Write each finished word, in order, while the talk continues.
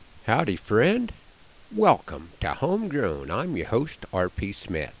Howdy, friend. Welcome to Homegrown. I'm your host, R.P.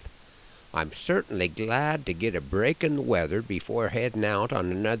 Smith. I'm certainly glad to get a break in the weather before heading out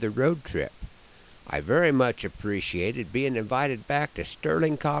on another road trip. I very much appreciated being invited back to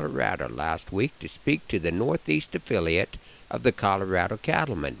Sterling, Colorado last week to speak to the Northeast affiliate of the Colorado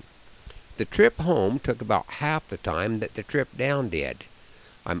Cattleman. The trip home took about half the time that the trip down did.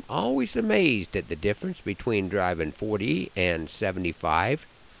 I'm always amazed at the difference between driving 40 and 75.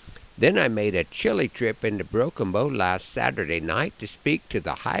 Then I made a chilly trip into Broken Bow last Saturday night to speak to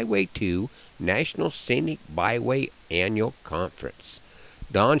the Highway 2 National Scenic Byway Annual Conference.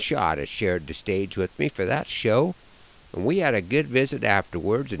 Don Schott shared the stage with me for that show, and we had a good visit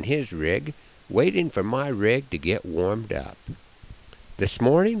afterwards in his rig, waiting for my rig to get warmed up. This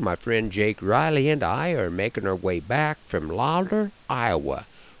morning, my friend Jake Riley and I are making our way back from Lauder, Iowa,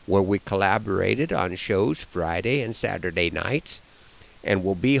 where we collaborated on shows Friday and Saturday nights, and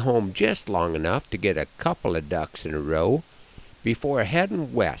we'll be home just long enough to get a couple of ducks in a row before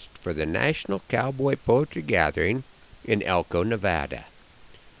heading west for the National Cowboy Poetry Gathering in Elko, Nevada.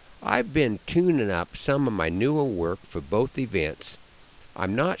 I've been tuning up some of my newer work for both events.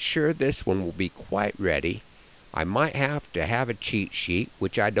 I'm not sure this one will be quite ready. I might have to have a cheat sheet,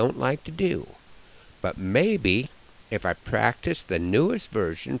 which I don't like to do. But maybe, if I practice the newest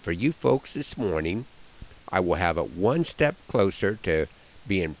version for you folks this morning, I will have it one step closer to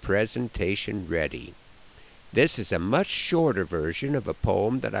being presentation ready. This is a much shorter version of a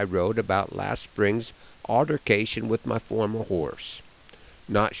poem that I wrote about last spring's altercation with my former horse.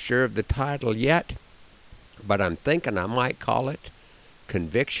 Not sure of the title yet, but I'm thinking I might call it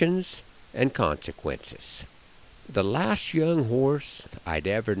Convictions and Consequences. The last young horse I'd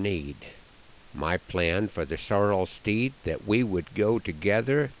ever need. My plan for the sorrel steed that we would go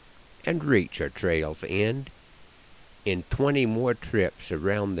together and reach our trail's end. In 20 more trips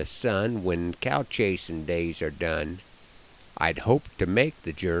around the sun when cow chasing days are done, I'd hoped to make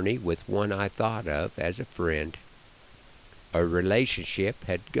the journey with one I thought of as a friend. Our relationship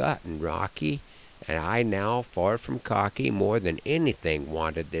had gotten rocky, and I now, far from cocky, more than anything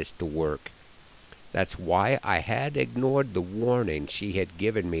wanted this to work. That's why I had ignored the warning she had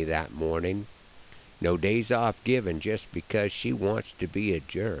given me that morning. No days off given just because she wants to be a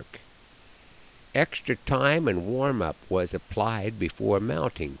jerk. Extra time and warm-up was applied before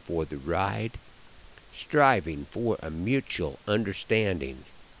mounting for the ride, striving for a mutual understanding.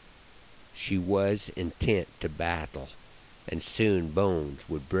 She was intent to battle, and soon bones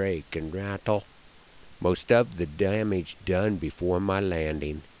would break and rattle, most of the damage done before my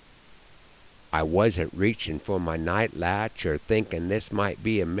landing. I wasn't reaching for my night latch or thinking this might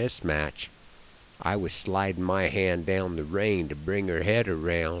be a mismatch. I was sliding my hand down the rein to bring her head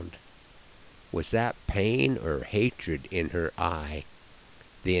around. Was that pain or hatred in her eye?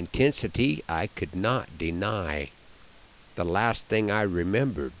 The intensity I could not deny. The last thing I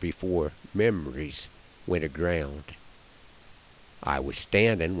remembered before memories went aground. I was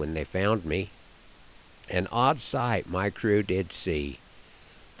standing when they found me. An odd sight my crew did see.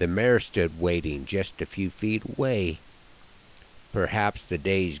 The mare stood waiting just a few feet away. Perhaps the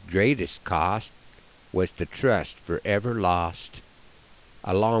day's greatest cost was the trust forever lost.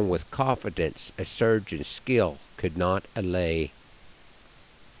 Along with confidence a surgeon's skill could not allay.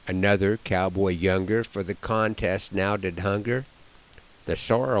 Another cowboy younger for the contest now did hunger. The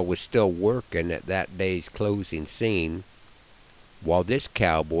sorrel was still working at that day's closing scene, while this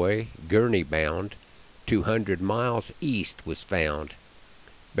cowboy, gurney-bound, 200 miles east was found,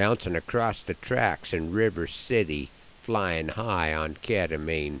 bouncing across the tracks in River City, flying high on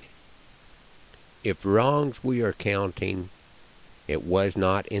ketamine. If wrongs we are counting, it was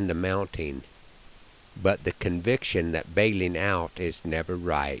not in the mounting, but the conviction that bailing out is never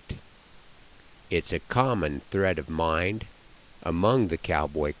right. It's a common thread of mind among the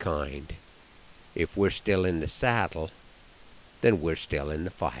cowboy kind. If we're still in the saddle, then we're still in the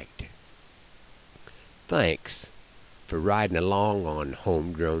fight. Thanks for riding along on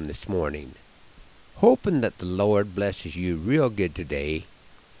Homegrown this morning. Hoping that the Lord blesses you real good today,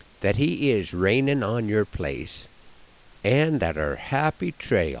 that He is raining on your place, and that our happy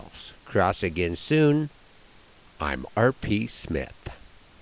trails cross again soon. I'm R.P. Smith.